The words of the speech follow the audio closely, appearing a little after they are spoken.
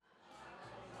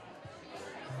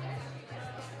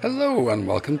Hello and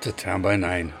welcome to 10 by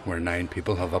 9, where 9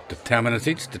 people have up to 10 minutes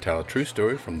each to tell a true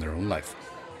story from their own life.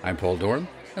 I'm Paul Doran,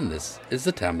 and this is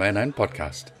the 10 by 9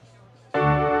 podcast.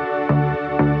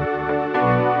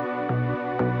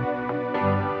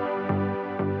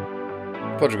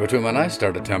 Padraig O'Toole and I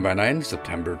started 10 by 9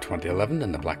 September 2011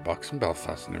 in the Black Box in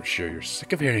Belfast, and I'm sure you're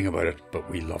sick of hearing about it, but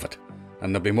we love it.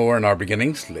 And there'll be more in our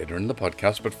beginnings later in the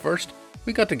podcast, but first,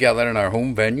 we got together in our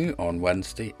home venue on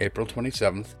Wednesday, April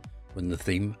 27th, when the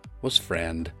theme was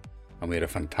Friend, and we had a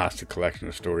fantastic collection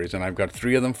of stories, and I've got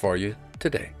 3 of them for you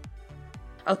today.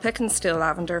 I'll pick and steal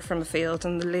lavender from a field,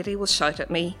 and the lady will shout at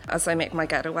me as I make my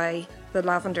getaway. The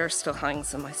lavender still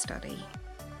hangs in my study.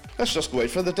 Let's just go out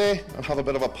for the day and have a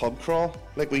bit of a pub crawl,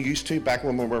 like we used to back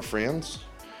when we were friends.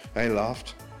 I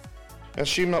laughed. I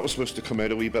assumed that was supposed to come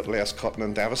out a wee bit less cutting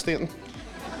and devastating.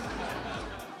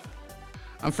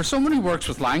 And for someone who works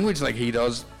with language like he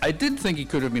does, I did think he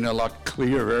could have been a lot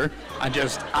clearer and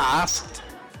just asked.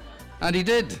 And he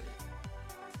did.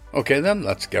 Okay then,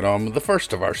 let's get on with the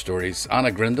first of our stories.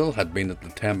 Anna Grindle had been at the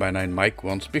 10 by 9 mic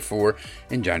once before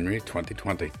in January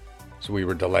 2020. So we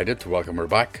were delighted to welcome her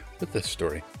back with this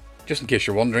story. Just in case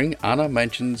you're wondering, Anna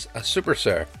mentions a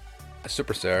superser. A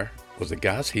superser was a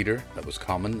gas heater that was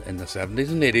common in the 70s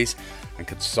and 80s and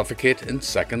could suffocate in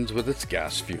seconds with its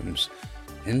gas fumes.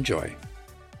 Enjoy.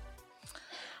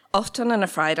 Often on a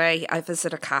Friday, I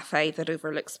visit a cafe that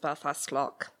overlooks Belfast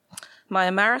Lough. My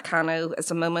Americano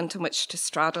is a moment in which to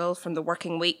straddle from the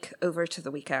working week over to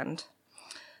the weekend.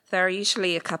 There are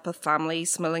usually a couple of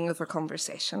families mulling over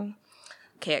conversation,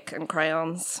 cake and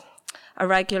crayons. A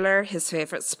regular, his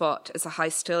favourite spot is a high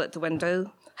stool at the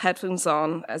window, headphones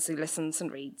on as he listens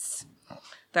and reads.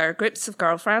 There are groups of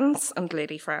girlfriends and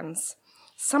lady friends.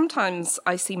 Sometimes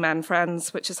I see men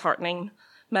friends, which is heartening.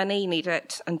 Many need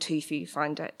it and too few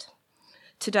find it.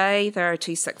 Today there are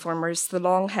 2 sixth formers, the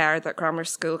long hair that grammar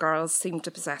school girls seem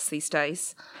to possess these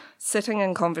days, sitting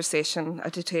in conversation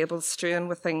at a table strewn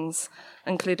with things,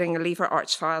 including a lever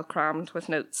arch file crammed with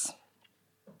notes.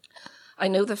 I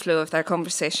know the flow of their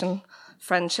conversation,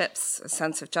 friendships, a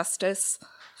sense of justice,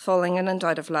 falling in and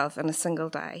out of love in a single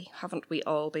day. Haven't we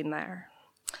all been there?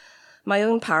 My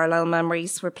own parallel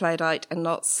memories were played out in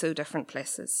not so different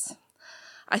places.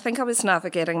 I think I was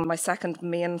navigating my second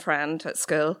main friend at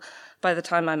school by the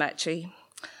time I met you.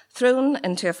 Thrown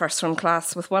into a first form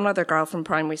class with one other girl from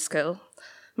primary school,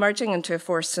 merging into a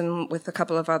foursome with a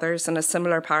couple of others in a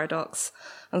similar paradox,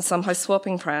 and somehow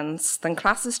swapping friends, then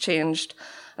classes changed,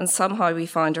 and somehow we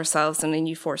found ourselves in a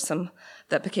new foursome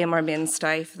that became our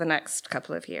mainstay for the next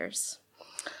couple of years.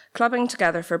 Clubbing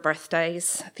together for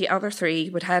birthdays, the other 3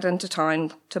 would head into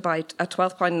town to buy a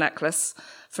 £12 necklace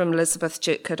from Elizabeth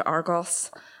Duke at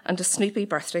Argos and a Snoopy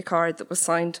birthday card that was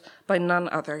signed by none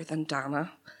other than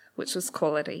Dana, which was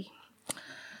quality.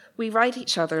 We write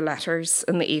each other letters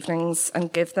in the evenings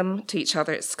and give them to each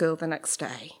other at school the next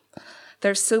day.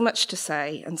 There's so much to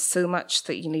say and so much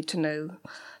that you need to know.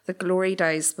 The glory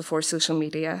days before social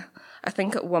media. I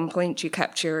think at one point you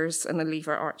kept yours in a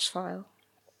lever arch file.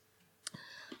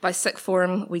 By sixth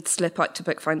form, we'd slip out to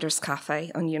Bookfinders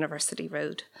Cafe on University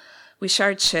Road. We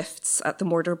shared shifts at the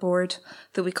mortar board,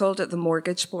 though we called it the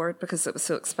mortgage board because it was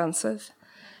so expensive.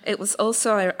 It was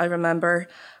also, I remember,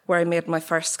 where I made my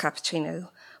first cappuccino,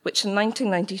 which in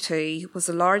 1992 was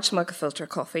a large mug of filter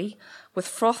coffee with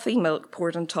frothy milk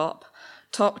poured on top,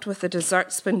 topped with a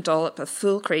dessert spoon dollop of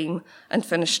full cream and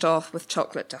finished off with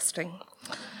chocolate dusting.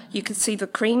 You could see the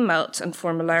cream melt and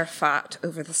form a layer of fat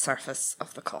over the surface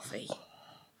of the coffee.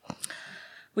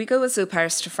 We go as au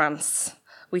pairs to France.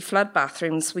 We flood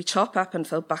bathrooms, we chop up and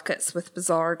fill buckets with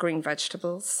bizarre green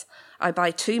vegetables. I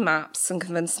buy 2 maps and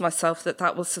convince myself that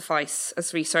that will suffice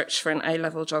as research for an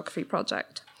A-level geography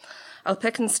project. I'll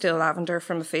pick and steal lavender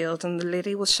from a field, and the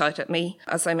lady will shout at me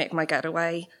as I make my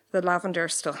getaway. The lavender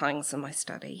still hangs in my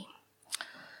study.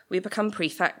 We become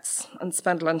prefects and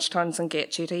spend lunchtimes on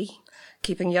gate duty,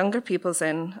 keeping younger pupils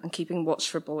in and keeping watch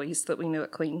for boys that we knew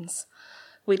at Queen's.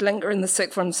 We'd linger in the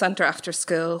sixth form centre after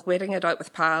school, waiting it out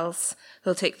with pals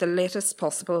who'll take the latest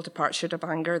possible departure to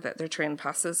Bangor that their train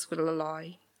passes will allow.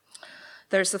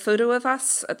 There's a photo of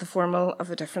us at the formal of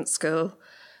a different school,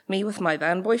 me with my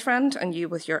then boyfriend and you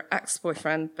with your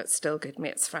ex-boyfriend but still good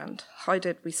mate's friend. How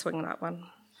did we swing that one?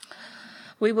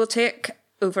 We will take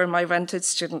over my rented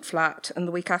student flat in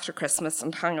the week after Christmas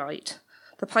and hang out.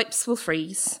 The pipes will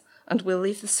freeze and we'll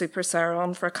leave the super Sarah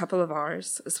on for a couple of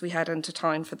hours as we head into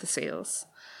town for the sales.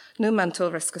 No mental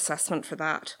risk assessment for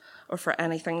that, or for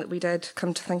anything that we did,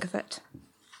 come to think of it.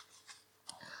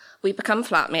 We become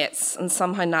flatmates and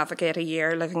somehow navigate a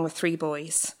year living with 3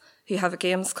 boys who have a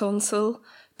games console,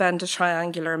 bend a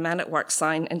triangular men at work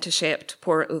sign into shape to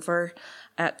pour over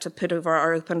to put over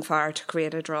our open fire to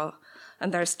create a draw.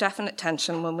 And there's definite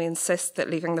tension when we insist that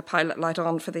leaving the pilot light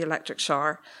on for the electric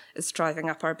shower is driving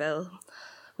up our bill.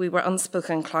 We were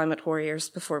unspoken climate warriors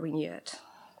before we knew it.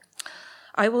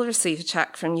 I will receive a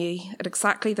cheque from you at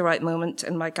exactly the right moment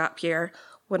in my gap year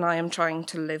when I am trying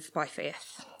to live by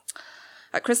faith.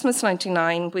 At Christmas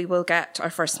 99, we will get our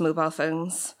first mobile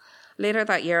phones. Later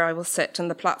that year, I will sit in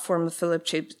the platform of Phillip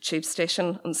Tube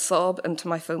Station and sob into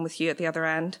my phone with you at the other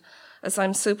end, as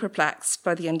I'm so perplexed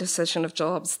by the indecision of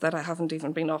jobs that I haven't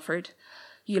even been offered.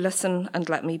 You listen and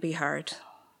let me be heard.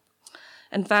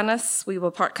 In Venice, we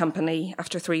will part company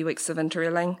after 3 weeks of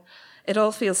interrailing. It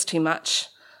all feels too much.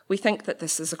 We think that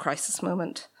this is a crisis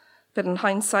moment. But in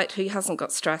hindsight, who hasn't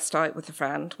got stressed out with a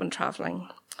friend when travelling?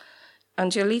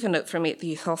 And you'll leave a note for me at the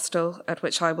youth hostel, at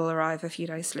which I will arrive a few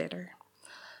days later.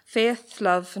 Faith,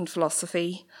 love and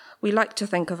philosophy, we like to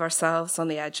think of ourselves on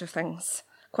the edge of things.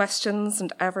 Questions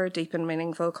and ever deep and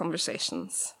meaningful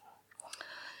conversations.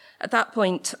 At that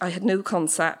point, I had no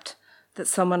concept that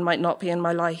someone might not be in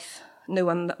my life, no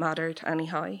one that mattered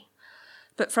anyhow.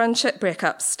 But friendship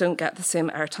breakups don't get the same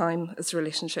airtime as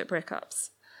relationship breakups.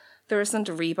 There isn't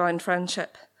a rebound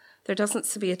friendship. There doesn't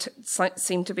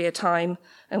seem to be a time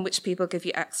in which people give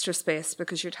you extra space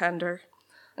because you're tender.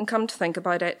 And come to think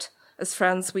about it, as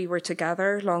friends we were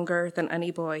together longer than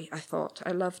any boy I thought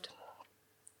I loved.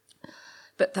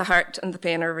 But the hurt and the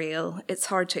pain are real. It's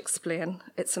hard to explain.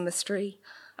 It's a mystery.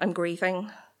 I'm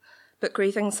grieving. But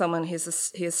grieving someone who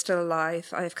is still alive,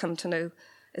 I have come to know,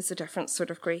 is a different sort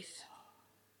of grief.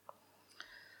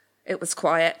 It was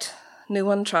quiet. No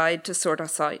one tried to sort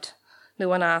us out. No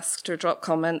one asked or dropped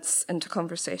comments into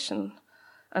conversation.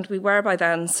 And we were by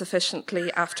then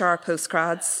sufficiently after our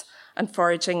postgrads and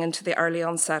foraging into the early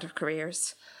onset of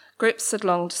careers. Groups had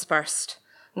long dispersed.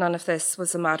 None of this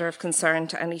was a matter of concern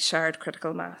to any shared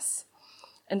critical mass.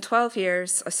 In 12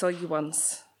 years, I saw you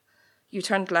once. You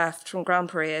turned left from Grand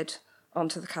Parade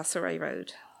onto the Castlereagh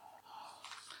Road.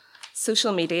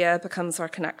 Social media becomes our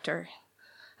connector.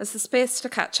 As the space to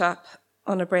catch up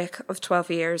on a break of 12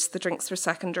 years, the drinks were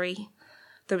secondary.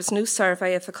 There was no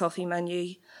survey of the coffee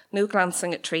menu, no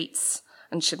glancing at treats,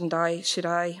 and should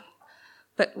I?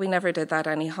 But we never did that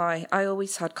anyhow. I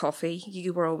always had coffee,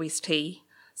 you were always tea,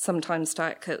 sometimes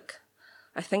Diet Coke.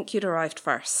 I think you'd arrived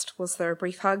first. Was there a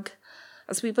brief hug?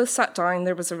 As we both sat down,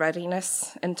 there was a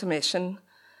readiness, intimation.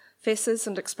 Faces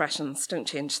and expressions don't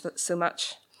change so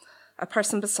much. A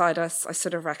person beside us I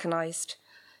sort of recognised.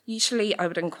 Usually I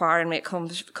would inquire and make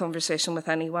conversation with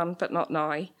anyone, but not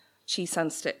now. She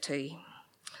sensed it too.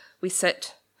 We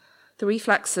sit. The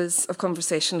reflexes of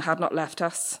conversation had not left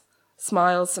us.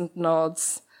 Smiles and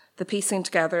nods, the piecing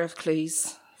together of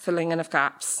clues, filling in of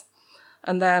gaps,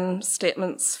 and then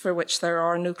statements for which there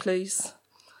are no clues,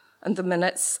 and the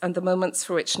minutes and the moments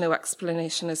for which no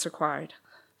explanation is required.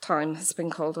 Time has been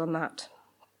called on that.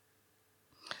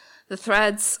 The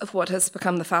threads of what has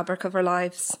become the fabric of our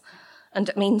lives, and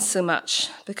it means so much,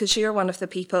 because you're one of the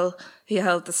people who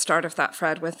held the start of that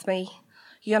thread with me.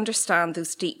 You understand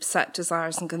those deep-set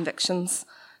desires and convictions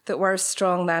that were as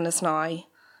strong then as now,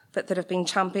 but that have been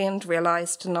championed,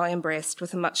 realised, and now embraced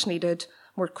with a much-needed,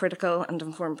 more critical and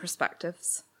informed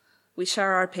perspectives. We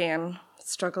share our pain,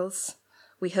 struggles,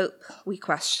 we hope, we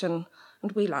question,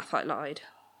 and we laugh out loud.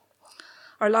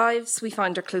 Our lives we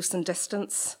find are close in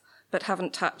distance, but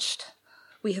haven't touched.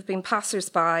 We have been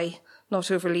passers-by,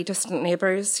 not overly distant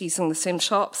neighbours, using the same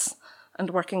shops and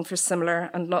working for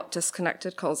similar and not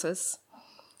disconnected causes.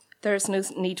 There is no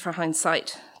need for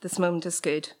hindsight. This moment is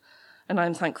good, and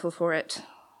I'm thankful for it.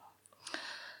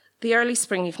 The early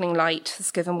spring evening light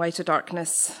has given way to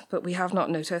darkness, but we have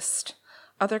not noticed.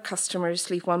 Other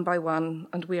customers leave one by one,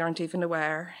 and we aren't even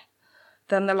aware.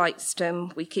 Then the lights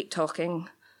dim, we keep talking.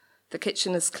 The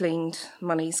kitchen is cleaned,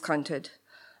 money's counted.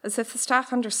 As if the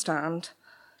staff understand,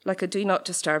 like a do not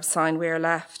disturb sign, we are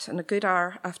left, and a good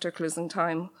hour after closing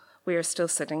time, we are still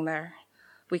sitting there.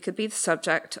 We could be the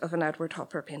subject of an Edward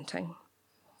Hopper painting.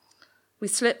 We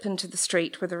slip into the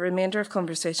street where the remainder of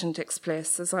conversation takes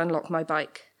place as I unlock my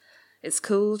bike. It's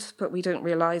cold, but we don't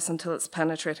realise until it's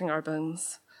penetrating our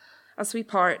bones. As we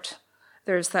part,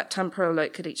 there is that temporal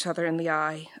look at each other in the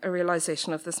eye, a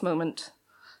realisation of this moment.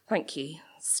 Thank you.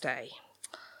 Stay.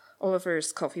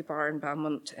 Oliver's Coffee Bar in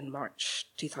Belmont in March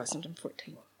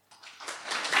 2014.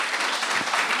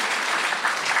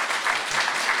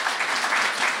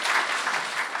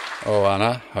 Oh,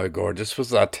 Anna, how gorgeous was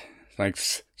that?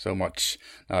 Thanks so much.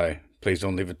 Now, please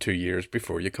don't leave it 2 years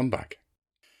before you come back.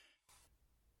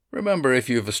 Remember, if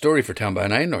you have a story for 10 by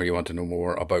 9 or you want to know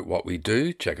more about what we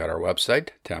do, check out our website,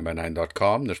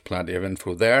 10by9.com. There's plenty of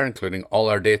info there, including all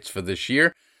our dates for this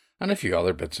year. and a few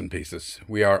other bits and pieces.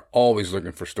 We are always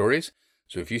looking for stories,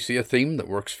 so if you see a theme that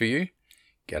works for you,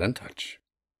 get in touch.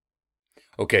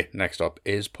 Okay, next up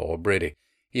is Paul Brady.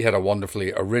 He had a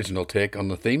wonderfully original take on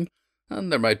the theme,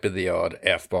 and there might be the odd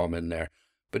F-bomb in there,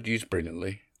 but used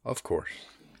brilliantly, of course.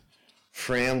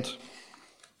 Friend.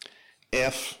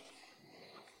 F.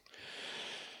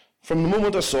 From the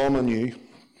moment I saw him, I knew.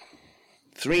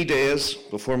 3 days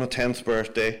before my 10th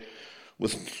birthday,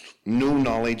 with no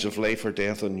knowledge of life or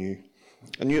death, I knew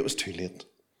it was too late.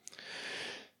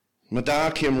 My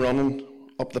dad came running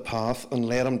up the path and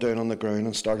laid him down on the ground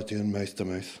and started doing mouth to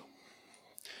mouth.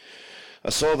 I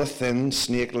saw the thin,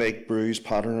 snake-like bruise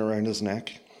pattern around his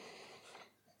neck.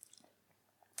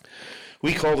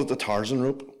 We called it the Tarzan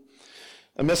rope.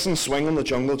 A missing swing in the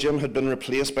jungle gym had been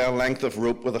replaced by a length of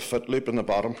rope with a foot loop in the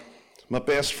bottom. My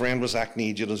best friend was acting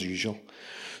idiot as usual,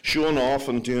 showing off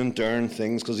and doing daring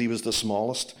things because he was the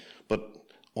smallest, but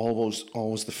always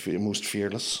the most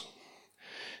fearless.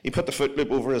 He put the foot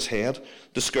loop over his head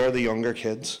to scare the younger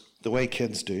kids, the way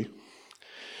kids do.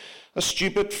 A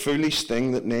stupid, foolish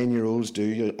thing that 9-year-olds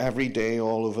do every day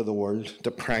all over the world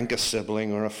to prank a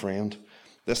sibling or a friend.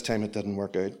 This time it didn't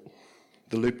work out.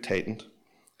 The loop tightened.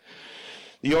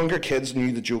 The younger kids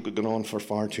knew the joke had gone on for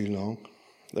far too long.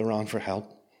 They ran for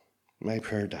help. My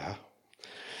poor dad.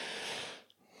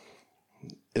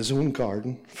 His own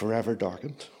garden forever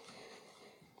darkened.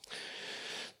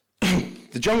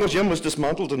 The jungle gym was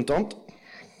dismantled and dumped.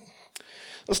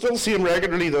 I still see him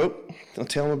regularly though. I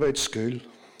tell him about school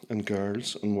and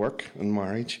girls and work and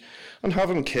marriage and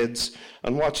having kids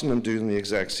and watching them doing the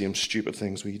exact same stupid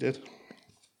things we did.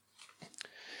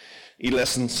 He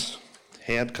listens,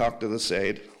 head cocked to the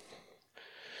side,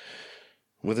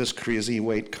 with his crazy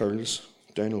white curls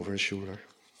down over his shoulder,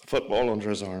 football under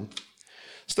his arm.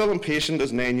 Still impatient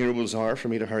as 9-year-olds are for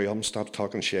me to hurry up and stop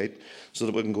talking shit so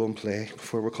that we can go and play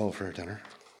before we call for our dinner.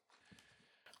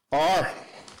 R.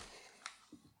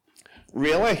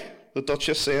 Really? The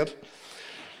Duchess said,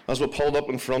 as we pulled up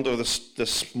in front of this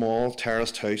small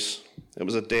terraced house. It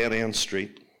was a dead-end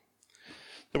street.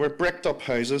 There were bricked-up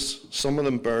houses, some of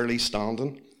them barely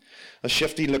standing. A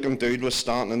shifty-looking dude was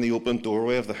standing in the open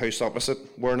doorway of the house opposite,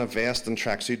 wearing a vest and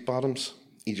tracksuit bottoms.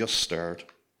 He just stared.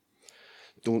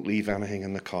 Don't leave anything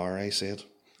in the car, I said.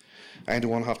 I don't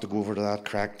want to have to go over to that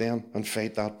crack den and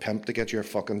fight that pimp to get your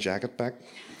fucking jacket back.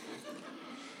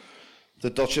 The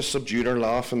Duchess subdued her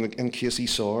laugh in case he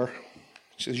saw her.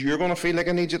 She says, you're going to feel like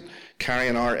an idiot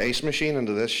carrying our ice machine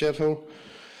into this shithole.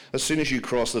 As soon as you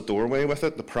cross the doorway with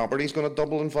it, the property's going to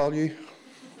double in value.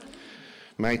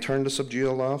 My turn to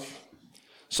subdue a laugh.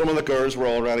 Some of the girls were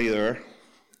already there.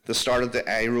 They started to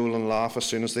eye roll and laugh as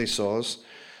soon as they saw us.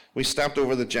 We stepped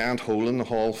over the giant hole in the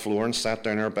hall floor and sat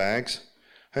down our bags.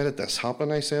 How did this happen,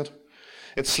 I said.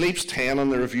 It sleeps 10 and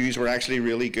the reviews were actually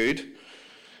really good.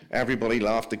 Everybody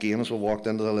laughed again as we walked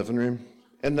into the living room.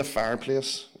 In the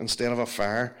fireplace, instead of a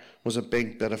fire, was a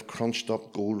big bit of crunched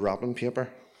up gold wrapping paper.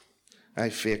 I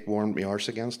fake warmed my arse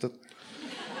against it.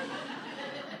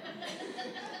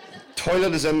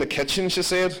 Toilet is in the kitchen, she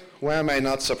said. Why am I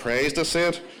not surprised, I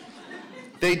said.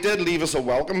 They did leave us a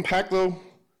welcome pack though.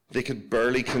 They could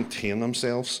barely contain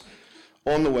themselves.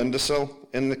 On the windowsill,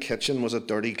 in the kitchen, was a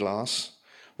dirty glass,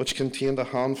 which contained a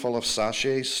handful of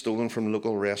sachets stolen from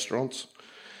local restaurants.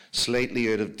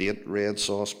 Slightly out of date red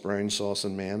sauce, brown sauce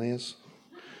and mayonnaise.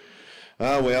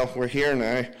 Ah well, we're here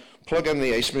now. Plug in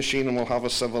the ice machine and we'll have a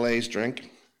civilised drink.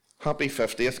 Happy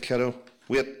 50th, kiddo.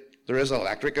 Wait, there is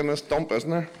electric in this dump, isn't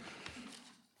there?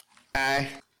 Aye.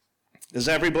 Is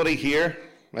everybody here?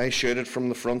 I shouted from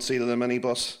the front seat of the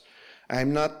minibus.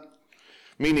 I'm not.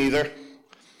 Me neither.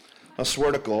 I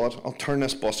swear to God, I'll turn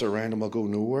this bus around and we'll go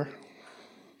nowhere.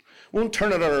 Won't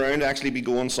turn it around to actually be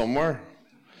going somewhere.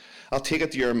 I'll take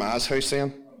it to your ma's house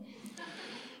then.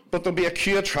 But there'll be a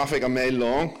queue of traffic a mile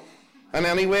long. And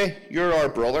anyway, you're our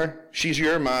brother. She's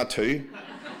your ma too.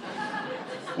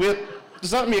 Wait,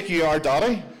 does that make you our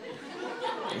daddy?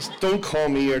 Don't call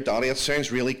me your daddy, it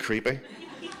sounds really creepy.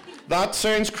 That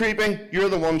sounds creepy. You're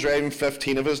the one driving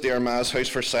 15 of us to our ma's house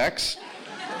for sex.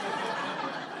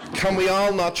 Can we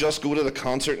all not just go to the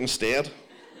concert instead?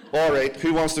 All right,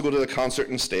 who wants to go to the concert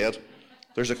instead?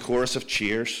 There's a chorus of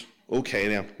cheers. Okay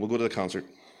then, we'll go to the concert.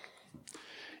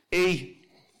 E.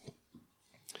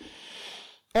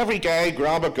 Every guy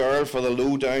grab a girl for the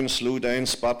low down, slow down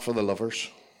spot for the lovers.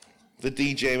 The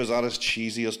DJ was at his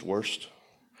cheesiest worst.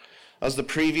 As the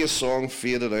previous song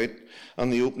faded out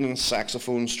and the opening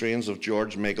saxophone strains of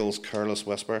George Michael's Careless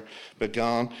Whisper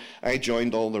began, I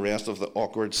joined all the rest of the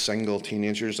awkward single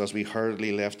teenagers as we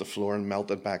hurriedly left the floor and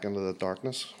melted back into the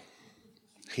darkness.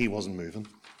 He wasn't moving.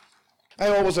 I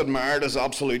always admired his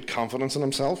absolute confidence in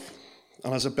himself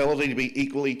and his ability to be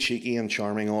equally cheeky and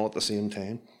charming all at the same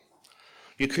time.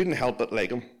 You couldn't help but like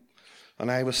him,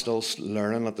 and I was still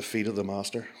learning at the feet of the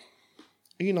master.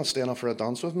 "Are you not staying up for a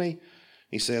dance with me?"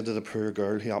 he said to the poor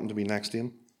girl who happened to be next to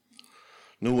him.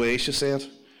 "No way," she said,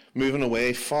 moving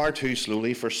away far too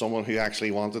slowly for someone who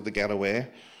actually wanted to get away.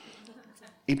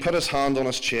 He put his hand on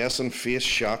his chest in face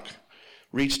shock,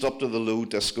 reached up to the low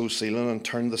disco ceiling and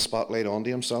turned the spotlight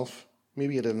onto himself.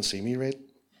 "Maybe you didn't see me right."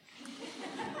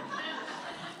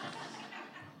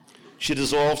 She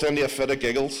dissolved into a fit of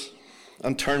giggles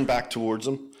and turned back towards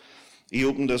him. He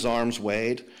opened his arms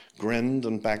wide, grinned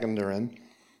and beckoned her in.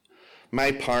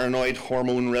 My paranoid,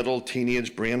 hormone-riddled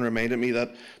teenage brain reminded me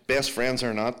that, best friends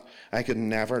or not, I could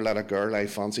never let a girl I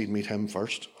fancied meet him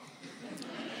first.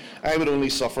 I would only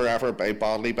suffer ever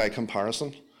badly by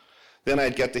comparison. Then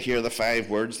I'd get to hear the 5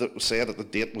 words that were said that the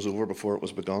date was over before it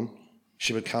was begun.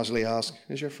 She would casually ask,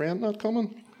 "Is your friend not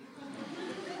coming?"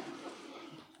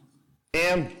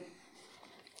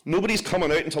 Nobody's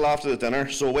coming out until after the dinner,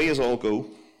 so away as all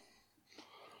go.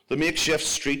 The makeshift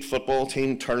street football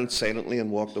team turned silently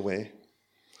and walked away.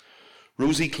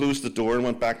 Rosie closed the door and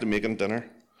went back to making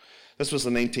dinner. This was the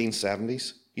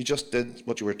 1970s. You just did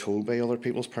what you were told by other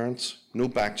people's parents. No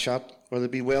back chat, or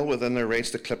they'd be well within their rights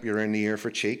to clip you around the ear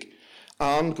for cheek,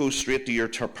 and go straight to your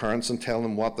parents and tell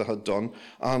them what they had done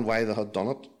and why they had done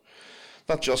it.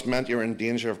 That just meant you were in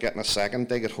danger of getting a second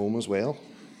dig at home as well.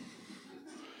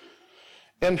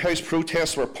 In-house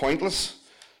protests were pointless,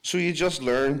 so you just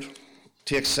learned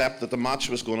to accept that the match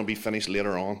was going to be finished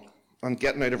later on, and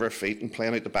getting out of her feet and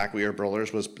playing out the back with your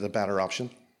brothers was the better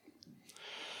option.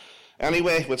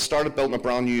 Anyway, we'd started building a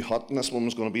brand new hut, and this one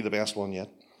was going to be the best one yet.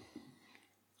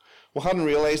 We hadn't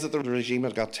realised that the regime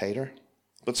had got tighter,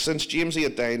 but since Jamesy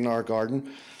had died in our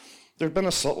garden, there'd been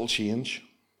a subtle change.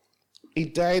 He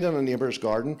died in a neighbour's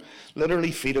garden,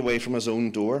 literally feet away from his own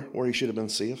door, where he should have been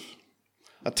safe.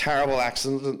 A terrible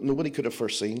accident that nobody could have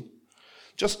foreseen.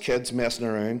 Just kids messing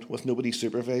around with nobody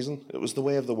supervising. It was the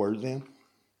way of the world then.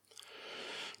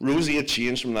 Rosie had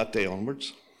changed from that day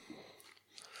onwards.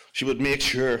 She would make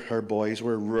sure her boys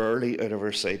were rarely out of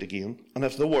her sight again. And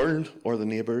if the world, or the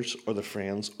neighbours, or the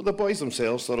friends, or the boys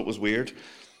themselves thought it was weird,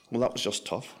 well, that was just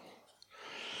tough.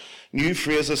 New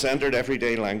phrases entered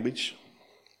everyday language.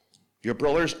 Your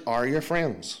brothers are your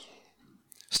friends.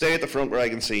 Stay at the front where I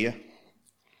can see you.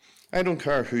 I don't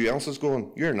care who else is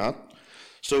going, you're not.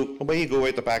 So away you go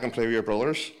out the back and play with your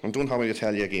brothers, and don't have me to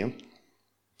tell you again.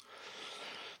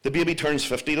 The baby turns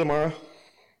 50 tomorrow,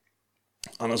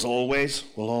 and as always,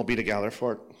 we'll all be together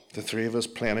for it. The 3 of us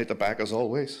playing out the back as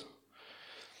always.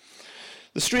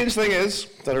 The strange thing is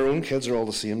that our own kids are all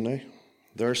the same now.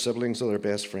 Their siblings are their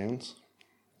best friends.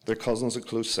 Their cousins a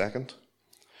close second.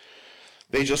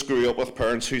 They just grew up with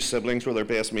parents whose siblings were their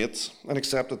best mates and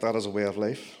accepted that as a way of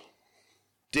life.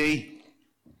 D,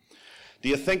 do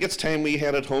you think it's time we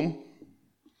headed home?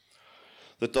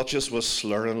 The Duchess was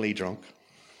slurringly drunk.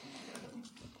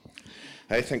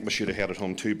 I think we should have headed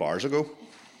home 2 bars ago.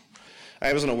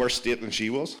 I was in a worse state than she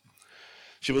was.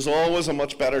 She was always a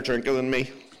much better drinker than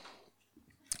me.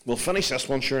 We'll finish this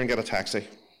one, sure, and get a taxi.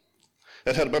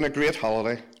 It had been a great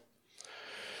holiday.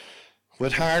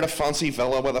 We'd hired a fancy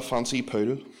villa with a fancy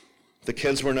pool. The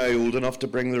kids were now old enough to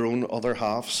bring their own other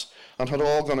halves, and had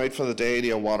all gone out for the day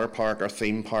to a water park or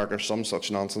theme park or some such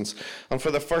nonsense. And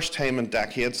for the first time in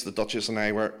decades, the Duchess and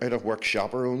I were out of work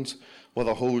chaperones with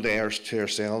a whole day to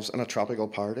ourselves in a tropical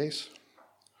paradise.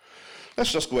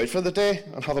 Let's just go out for the day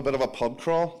and have a bit of a pub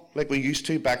crawl, like we used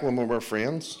to back when we were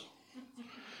friends.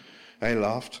 I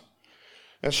laughed.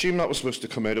 I assumed that was supposed to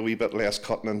come out a wee bit less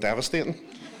cutting and devastating.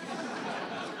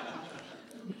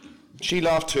 She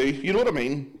laughed too. You know what I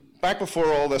mean? Back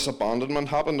before all this abandonment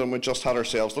happened and we just had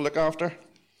ourselves to look after.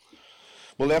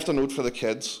 We left a note for the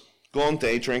kids. Go on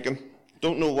day drinking.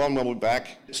 Don't know when we'll be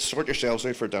back. Sort yourselves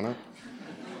out for dinner.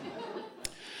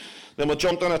 Then we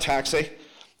jumped in a taxi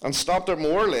and stopped at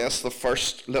more or less the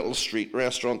first little street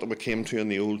restaurant that we came to in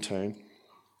the old town.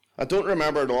 I don't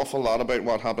remember an awful lot about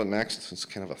what happened next. It's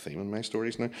kind of a theme in my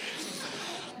stories now.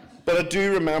 But I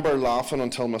do remember laughing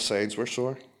until my sides were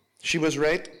sore. She was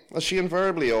right, as she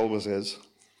invariably always is.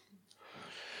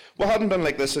 We hadn't been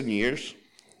like this in years.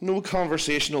 No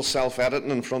conversational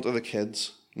self-editing in front of the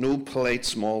kids. No polite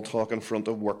small talk in front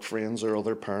of work friends or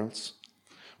other parents.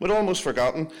 We'd almost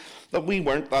forgotten that we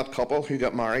weren't that couple who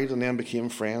got married and then became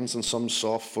friends in some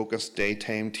soft-focused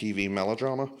daytime TV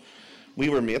melodrama. We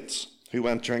were mates who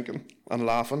went drinking and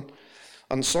laughing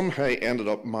and somehow ended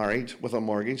up married with a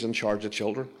mortgage in charge of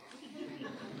children.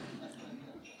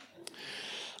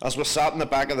 As we sat in the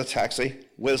back of the taxi,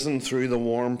 whizzing through the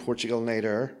warm Portugal night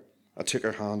air, I took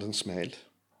her hand and smiled.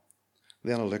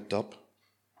 Then I looked up.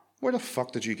 Where the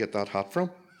fuck did you get that hat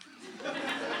from?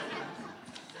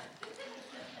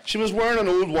 She was wearing an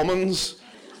old woman's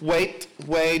white,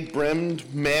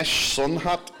 wide-brimmed mesh sun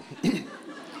hat.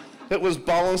 It was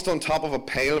balanced on top of a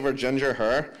pile of her ginger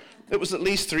hair. It was at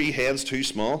least 3 heads too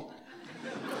small.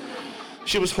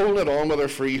 She was holding it on with her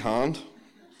free hand.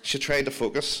 She tried to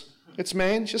focus. It's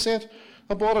mine, she said.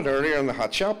 I bought it earlier in the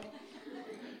hat shop.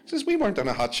 She says, we weren't in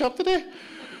a hat shop today.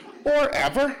 Or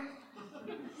ever.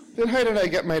 Then how did I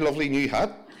get my lovely new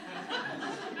hat?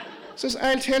 Says,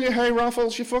 I'll tell you how,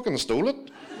 Raffles, you fucking stole it.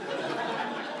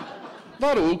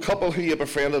 That old couple who you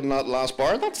befriended in that last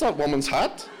bar, that's that woman's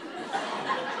hat.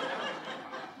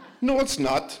 No, it's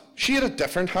not. She had a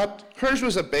different hat. Hers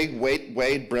was a big, white,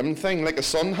 wide brim thing, like a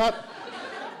sun hat.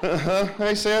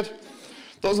 I said.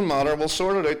 Doesn't matter, we'll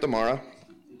sort it out tomorrow.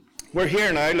 We're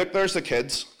here now, look, there's the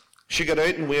kids. She got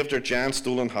out and waved her giant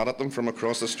stolen hat at them from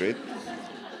across the street.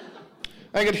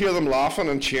 I could hear them laughing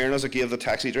and cheering as I gave the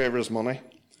taxi driver his money.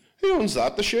 Who owns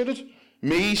that, they shouted.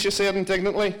 Me, she said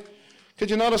indignantly. Could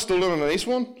you not have stolen a nice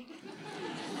one?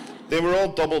 They were all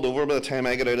doubled over by the time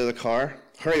I got out of the car.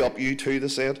 Hurry up, you two, they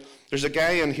said. There's a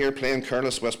guy in here playing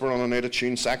Careless Whisper on an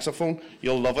out-of-tune saxophone.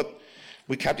 You'll love it.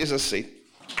 We kept you a seat.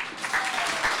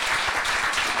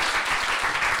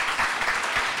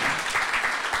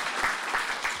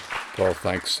 Paul,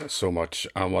 thanks so much.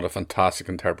 And what a fantastic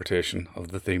interpretation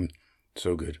of the theme.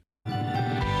 So good.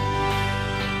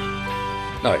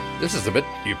 Now, this is the bit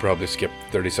you probably skipped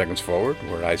 30 seconds forward,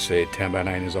 where I say 10 by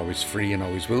 9 is always free and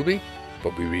always will be,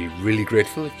 but we'd be really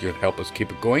grateful if you'd help us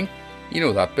keep it going. You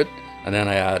know that bit. And then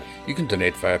I add, you can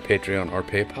donate via Patreon or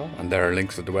PayPal, and there are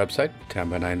links at the website,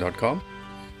 10by9.com.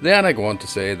 Then I go on to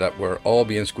say that we're all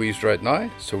being squeezed right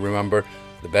now, so remember,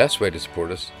 the best way to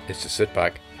support us is to sit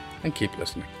back and keep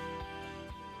listening.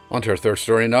 On to our third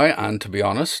story now, and to be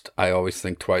honest, I always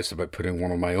think twice about putting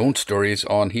one of my own stories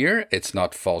on here. It's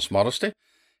not false modesty.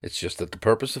 It's just that the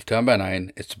purpose of 10 by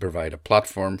 9 is to provide a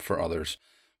platform for others.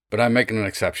 But I'm making an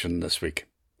exception this week.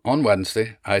 On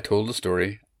Wednesday, I told the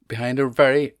story behind a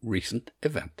very recent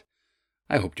event.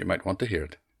 I hoped you might want to hear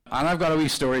it. And I've got a wee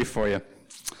story for you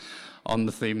on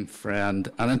the theme, friend.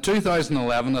 And in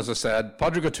 2011, as I said,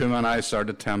 Padraig Ó Tuama and I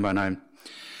started 10 by 9.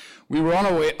 We were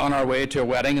on our way to a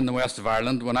wedding in the west of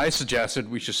Ireland when I suggested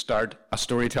we should start a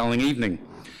storytelling evening.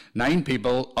 9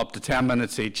 people, up to 10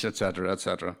 minutes each, etc.,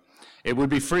 etc. It would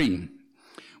be free.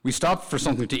 We stopped for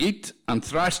something to eat and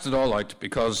thrashed it all out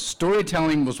because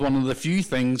storytelling was one of the few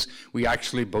things we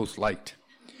actually both liked.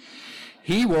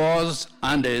 He was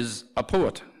and is a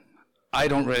poet. I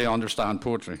don't really understand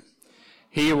poetry.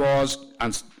 He was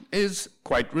and is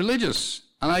quite religious,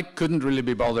 and I couldn't really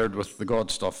be bothered with the God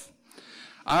stuff.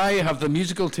 I have the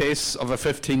musical tastes of a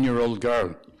 15-year-old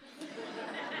girl.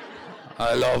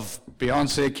 I love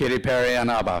Beyonce, Katy Perry, and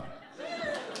ABBA.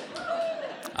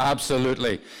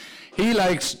 Absolutely. He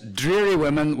likes dreary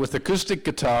women with acoustic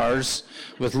guitars,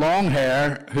 with long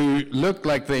hair, who look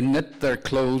like they knit their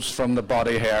clothes from the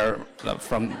body hair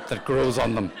that grows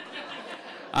on them.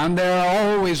 And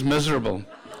they're always miserable.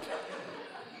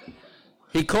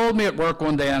 He called me at work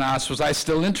one day and asked, was I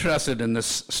still interested in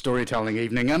this storytelling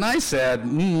evening? And I said,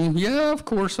 yeah, of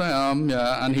course I am,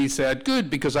 yeah. And he said, good,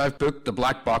 because I've booked the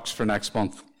Black Box for next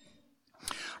month.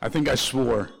 I think I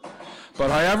swore. But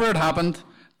however it happened,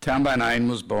 10 by 9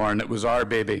 was born. It was our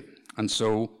baby. And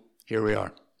so, here we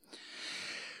are.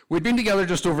 We'd been together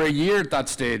just over a year at that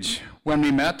stage. When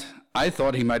we met, I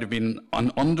thought he might have been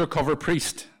an undercover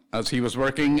priest, as he was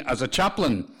working as a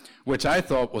chaplain, which I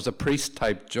thought was a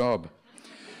priest-type job.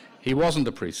 He wasn't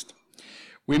a priest.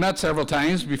 We met several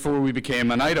times before we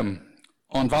became an item.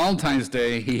 On Valentine's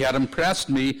Day, he had impressed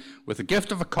me with the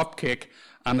gift of a cupcake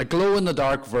and a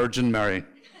glow-in-the-dark Virgin Mary,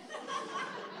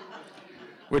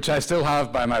 which I still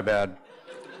have by my bed.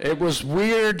 It was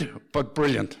weird, but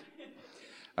brilliant.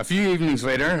 A few evenings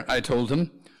later, I told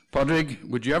him, Padraig,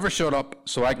 would you ever shut up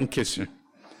so I can kiss you?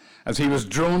 As he was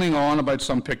droning on about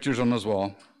some pictures on his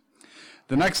wall.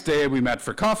 The next day, we met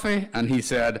for coffee, and he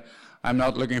said, I'm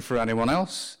not looking for anyone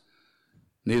else.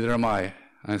 Neither am I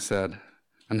said.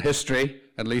 And history,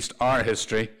 at least our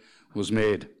history, was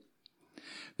made.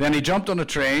 Then he jumped on a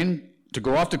train to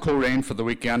go off to Coleraine for the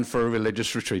weekend for a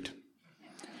religious retreat.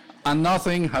 And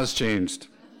nothing has changed.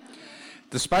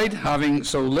 Despite having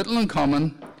so little in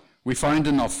common, we found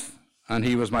enough, and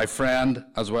he was my friend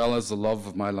as well as the love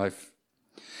of my life.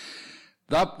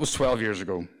 That was 12 years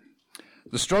ago.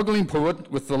 The struggling poet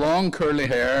with the long curly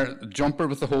hair, the jumper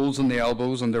with the holes in the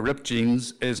elbows and the ripped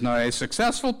jeans is now a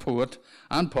successful poet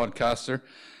and podcaster,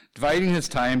 dividing his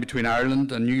time between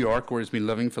Ireland and New York, where he's been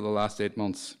living for the last 8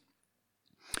 months.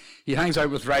 He hangs out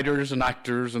with writers and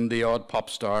actors and the odd pop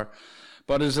star,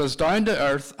 but is as down to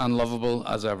earth and lovable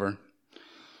as ever.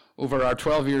 Over our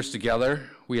 12 years together,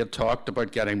 we had talked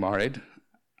about getting married,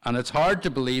 and it's hard to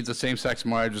believe that same-sex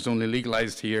marriage was only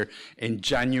legalized here in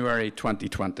January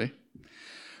 2020.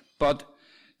 But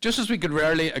just as we could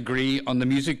rarely agree on the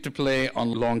music to play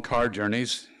on long car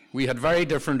journeys, we had very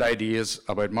different ideas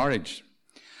about marriage.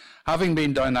 Having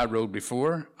been down that road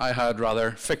before, I had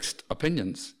rather fixed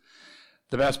opinions.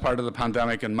 The best part of the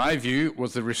pandemic, in my view,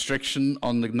 was the restriction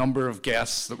on the number of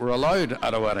guests that were allowed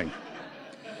at a wedding.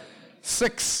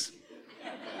 6.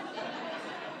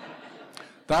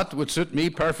 That would suit me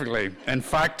perfectly. In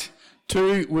fact,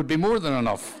 2 would be more than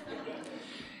enough.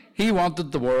 He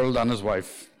wanted the world and his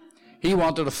wife. He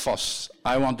wanted a fuss.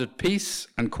 I wanted peace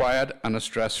and quiet and a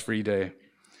stress-free day.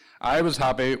 I was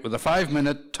happy with a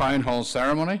 5-minute town hall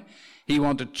ceremony. He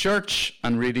wanted church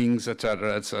and readings,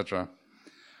 etc., etc.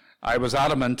 I was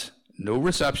adamant, no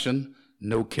reception,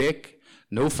 no cake,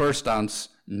 no first dance,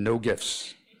 no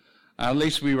gifts. At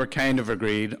least we were kind of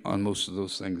agreed on most of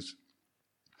those things.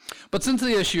 But since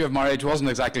the issue of marriage wasn't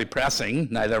exactly pressing,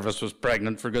 neither of us was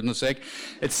pregnant, for goodness sake,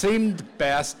 it seemed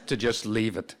best to just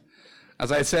leave it.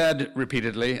 As I said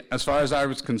repeatedly, as far as I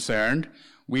was concerned,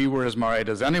 we were as married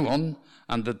as anyone,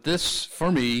 and that this,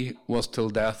 for me, was till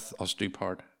death us do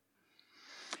part.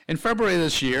 In February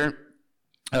this year,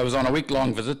 I was on a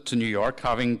week-long visit to New York.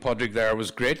 Having Padraig there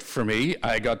was great for me.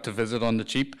 I got to visit on the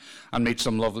cheap and meet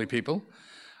some lovely people.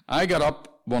 I got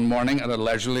up one morning at a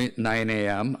leisurely 9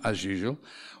 a.m., as usual,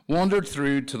 wandered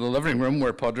through to the living room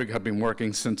where Padraig had been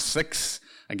working since 6.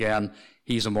 Again,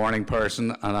 he's a morning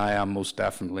person, and I am most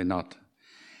definitely not.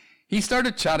 He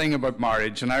started chatting about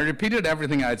marriage, and I repeated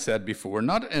everything I'd said before,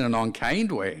 not in an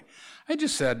unkind way. I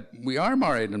just said, we are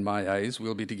married in my eyes.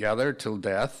 We'll be together till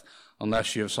death,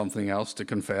 unless you have something else to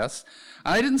confess.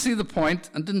 I didn't see the point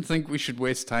and didn't think we should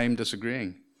waste time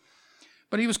disagreeing.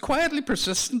 But he was quietly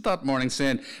persistent that morning,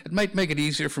 saying it might make it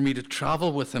easier for me to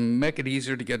travel with him, make it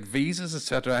easier to get visas,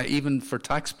 etc., even for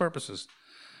tax purposes.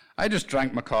 I just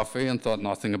drank my coffee and thought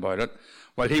nothing about it,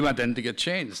 while he went in to get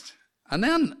changed. And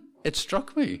then it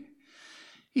struck me.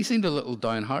 He seemed a little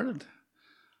downhearted.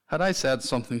 Had I said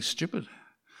something stupid?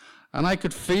 And I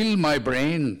could feel my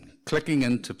brain clicking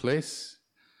into place.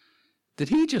 Did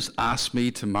he just ask me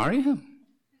to marry him?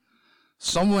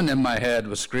 Someone in my head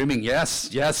was screaming, yes,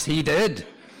 yes, he did.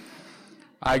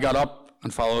 I got up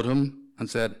and followed him and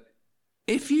said,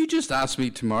 if you just asked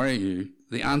me to marry you,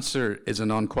 the answer is an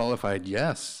unqualified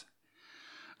yes.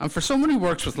 And for someone who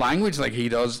works with language like he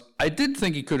does, I did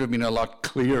think he could have been a lot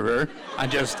clearer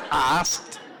and just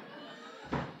asked.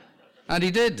 And he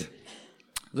did.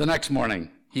 The next morning,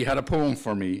 he had a poem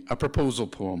for me, a proposal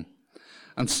poem.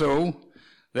 And so,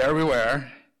 there we were,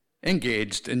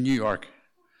 engaged in New York.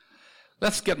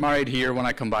 Let's get married here when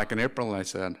I come back in April, I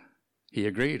said. He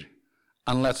agreed.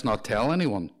 And let's not tell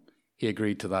anyone. He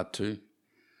agreed to that too.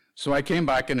 So I came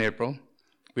back in April.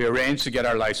 We arranged to get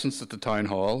our license at the town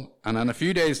hall, and then a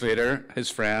few days later, his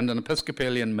friend, an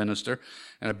Episcopalian minister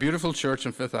in a beautiful church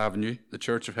on Fifth Avenue, the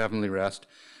Church of Heavenly Rest,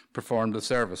 performed the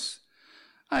service.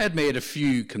 I had made a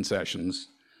few concessions.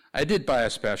 I did buy a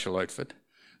special outfit.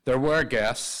 There were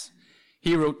guests.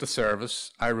 He wrote the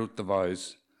service. I wrote the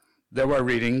vows. There were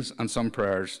readings and some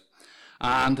prayers.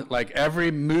 And like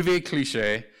every movie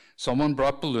cliche, someone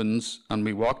brought balloons and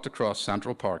we walked across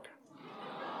Central Park.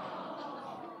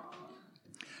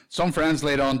 Some friends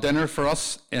laid on dinner for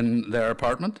us in their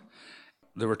apartment.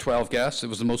 There were 12 guests. It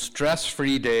was the most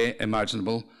stress-free day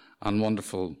imaginable and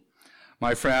wonderful.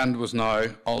 My friend was now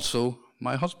also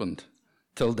my husband.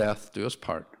 Till death do us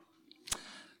part.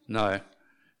 Now,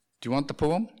 do you want the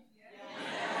poem?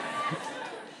 Yes.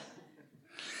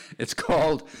 It's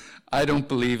called I Don't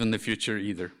Believe in the Future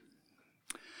Either.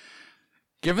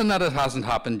 Given that it hasn't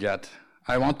happened yet,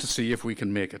 I want to see if we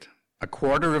can make it. A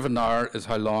quarter of an hour is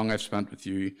how long I've spent with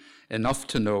you, enough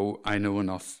to know I know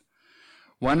enough.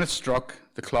 When it struck,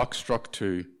 the clock struck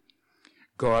 2.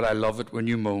 God, I love it when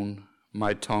you moan,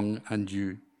 my tongue and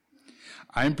you.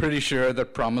 I'm pretty sure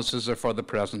that promises are for the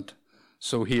present,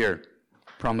 so here,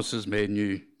 promises made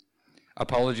new.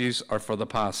 Apologies are for the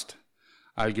past.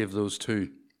 I'll give those too.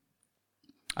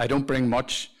 I don't bring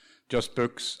much, just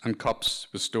books and cups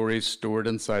with stories stored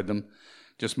inside them,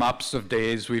 just maps of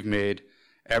days we've made,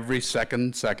 every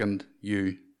second,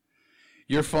 you.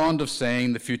 You're fond of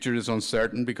saying the future is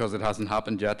uncertain because it hasn't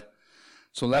happened yet,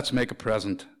 so let's make a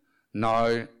present,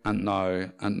 now and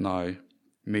now and now,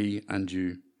 me and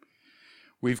you.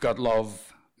 We've got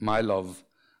love, my love,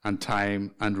 and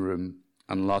time and room,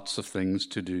 and lots of things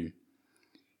to do.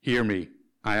 Hear me,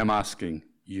 I am asking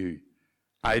you.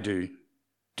 I do.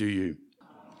 Do you?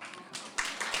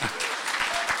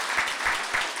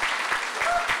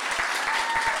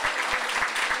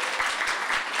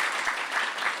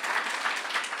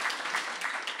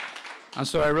 And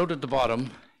so I wrote at the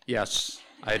bottom, yes,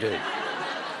 I do.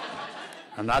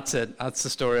 And that's it. That's the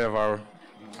story of our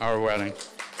wedding.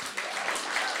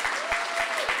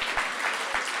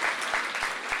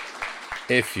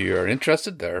 If you are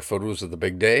interested, there are photos of the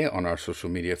big day on our social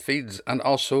media feeds and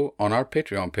also on our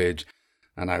Patreon page,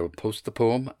 and I will post the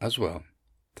poem as well.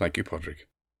 Thank you, Padraig.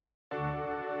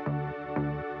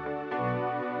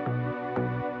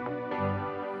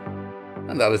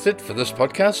 And that is it for this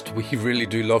podcast. We really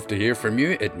do love to hear from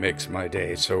you. It makes my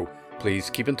day. So please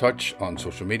keep in touch on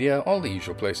social media, all the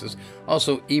usual places.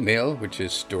 Also email, which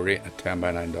is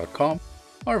story@10by9.com,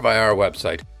 or via our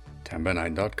website,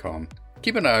 10by9.com.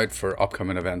 Keep an eye out for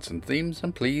upcoming events and themes,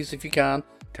 and please, if you can,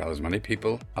 tell as many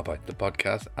people about the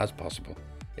podcast as possible.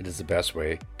 It is the best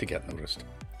way to get noticed.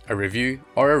 A review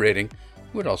or a rating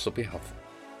would also be helpful.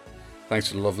 Thanks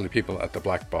to the lovely people at the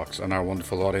Black Box and our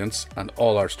wonderful audience and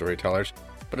all our storytellers,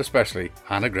 but especially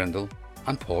Hannah Grindle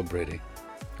and Paul Brady.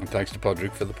 And thanks to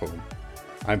Padraig for the poem.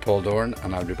 I'm Paul Doran,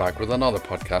 and I'll be back with another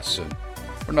podcast soon.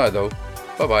 For now though,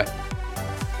 bye bye.